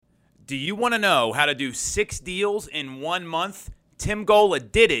Do you want to know how to do 6 deals in 1 month? Tim Gola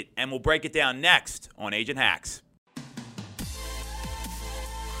did it, and we'll break it down next on Agent Hacks.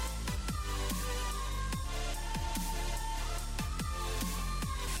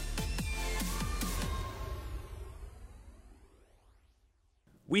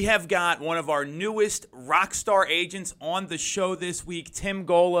 We have got one of our newest rock star agents on the show this week, Tim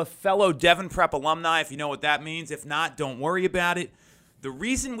Gola, fellow Devon Prep alumni, if you know what that means. If not, don't worry about it. The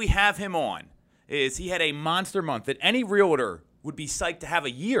reason we have him on is he had a monster month that any realtor would be psyched to have a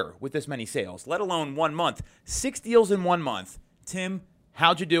year with this many sales, let alone 1 month. 6 deals in 1 month. Tim,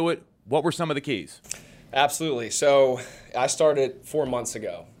 how'd you do it? What were some of the keys? Absolutely. So I started 4 months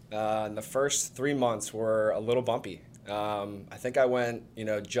ago. And the first 3 months were a little bumpy. I think I went,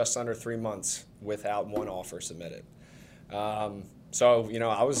 just under 3 months without one offer submitted. So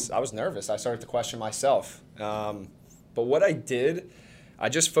I was nervous. I started to question myself. But what I did, I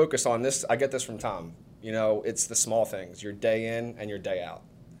just focused on this. I get this from Tom. It's the small things, your day in and your day out.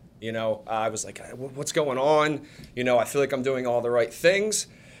 I was like, what's going on? I feel like I'm doing all the right things.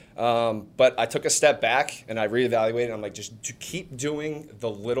 But I took a step back and I reevaluated. I'm like, just to keep doing the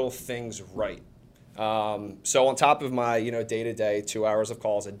little things right. So on top of my, day-to-day 2 hours of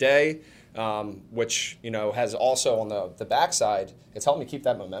calls a day, which, has also on the backside, it's helped me keep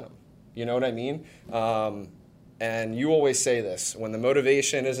that momentum. You know what I mean? And you always say this, when the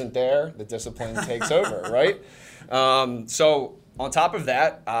motivation isn't there, the discipline takes over, right? So on top of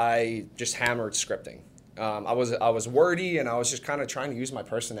that, I just hammered scripting. I was wordy and I was just kind of trying to use my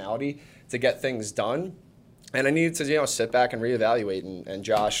personality to get things done. And I needed to, sit back and reevaluate. And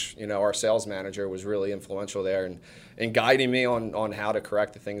Josh, our sales manager, was really influential there in guiding me on how to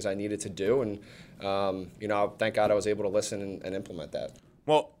correct the things I needed to do. And, thank God I was able to listen and implement that.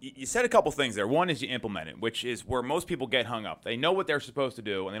 Well, you said a couple things there. One is you implement it, which is where most people get hung up. They know what they're supposed to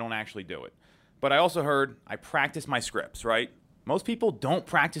do, and they don't actually do it. But I also heard I practice my scripts, right? Most people don't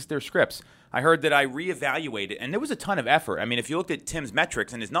practice their scripts. I heard that I reevaluated, and there was a ton of effort. I mean, if you looked at Tim's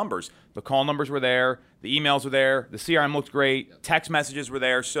metrics and his numbers, the call numbers were there, the emails were there, the CRM looked great, text messages were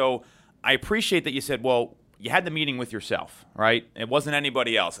there. So I appreciate that you said, well, you had the meeting with yourself, right? It wasn't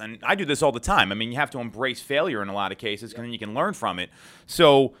anybody else. And I do this all the time. I mean, you have to embrace failure in a lot of cases because then you can learn from it.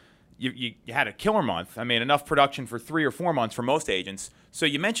 So you had a killer month. I mean, enough production for 3 or 4 months for most agents. So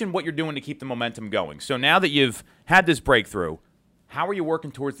you mentioned what you're doing to keep the momentum going. So now that you've had this breakthrough, how are you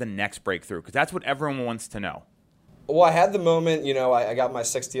working towards the next breakthrough? Because that's what everyone wants to know. Well, I had the moment, I got my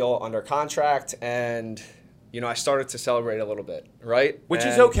 6th deal under contract and, I started to celebrate a little bit, right? Which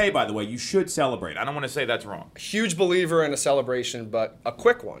is okay, by the way. You should celebrate. I don't want to say that's wrong. Huge believer in a celebration, but a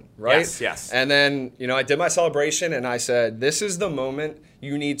quick one, right? Yes. And then, I did my celebration and I said, this is the moment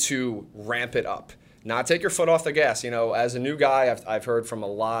you need to ramp it up. Not take your foot off the gas. As a new guy, I've heard from a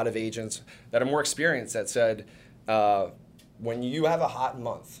lot of agents that are more experienced that said, when you have a hot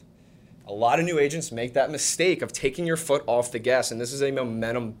month, a lot of new agents make that mistake of taking your foot off the gas, and this is a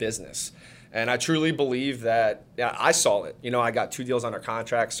momentum business. And I truly believe that, I saw it. I got 2 deals under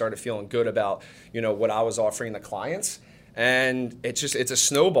contract, started feeling good about, what I was offering the clients. And it's a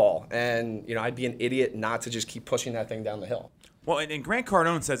snowball. And, I'd be an idiot not to just keep pushing that thing down the hill. Well, and Grant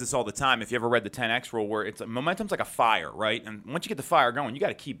Cardone says this all the time, if you ever read the 10X rule, where momentum's like a fire, right? And once you get the fire going, you got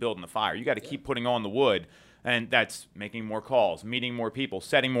to keep building the fire. You got to keep putting on the wood. And that's making more calls, meeting more people,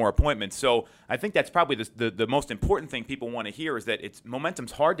 setting more appointments. So I think that's probably the most important thing people want to hear is that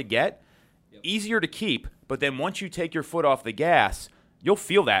momentum's hard to get, easier to keep, but then once you take your foot off the gas, you'll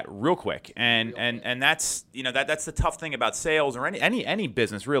feel that real quick. And that's that's the tough thing about sales or any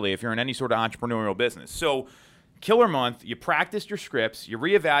business really, if you're in any sort of entrepreneurial business. So killer month, you practiced your scripts, you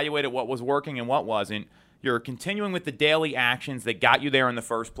reevaluated what was working and what wasn't. You're continuing with the daily actions that got you there in the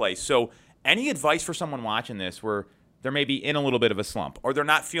first place. So any advice for someone watching this where they're maybe in a little bit of a slump or they're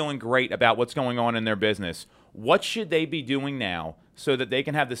not feeling great about what's going on in their business, what should they be doing now so that they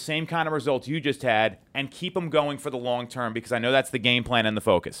can have the same kind of results you just had and keep them going for the long term? Because I know that's the game plan and the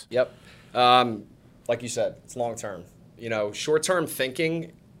focus. Yep. Like you said, it's long term. Short-term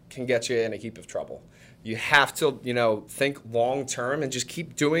thinking can get you in a heap of trouble. You have to, think long term and just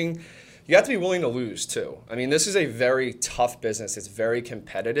keep doing. You have to be willing to lose too. I mean, this is a very tough business. It's very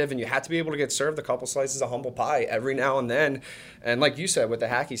competitive, and you have to be able to get served a couple slices of humble pie every now and then. And like you said, with the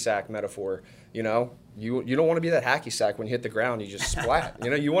hacky sack metaphor, you don't want to be that hacky sack when you hit the ground. You just splat.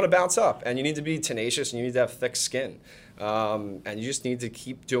 You want to bounce up, and you need to be tenacious, and you need to have thick skin. And you just need to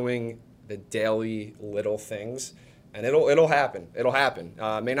keep doing the daily little things. And it'll happen. It'll happen.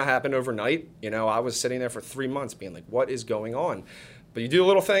 It may not happen overnight. I was sitting there for 3 months being like, what is going on? But you do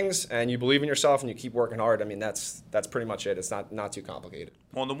little things, and you believe in yourself, and you keep working hard. I mean, that's pretty much it. It's not too complicated.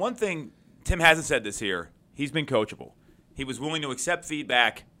 Well, the one thing, Tim hasn't said this here, he's been coachable. He was willing to accept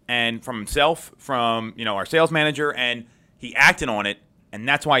feedback and from himself, from our sales manager, and he acted on it, and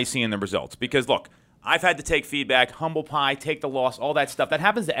that's why he's seeing the results. Because, look, I've had to take feedback, humble pie, take the loss, all that stuff. That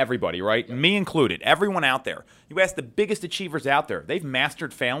happens to everybody, right? Yep. Me included, everyone out there. You ask the biggest achievers out there, they've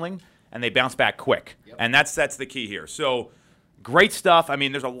mastered failing, and they bounce back quick. Yep. And that's the key here. So, great stuff. I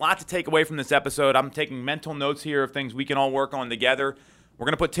mean, there's a lot to take away from this episode. I'm taking mental notes here of things we can all work on together. We're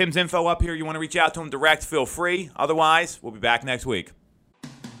going to put Tim's info up here. You want to reach out to him direct, feel free. Otherwise, we'll be back next week.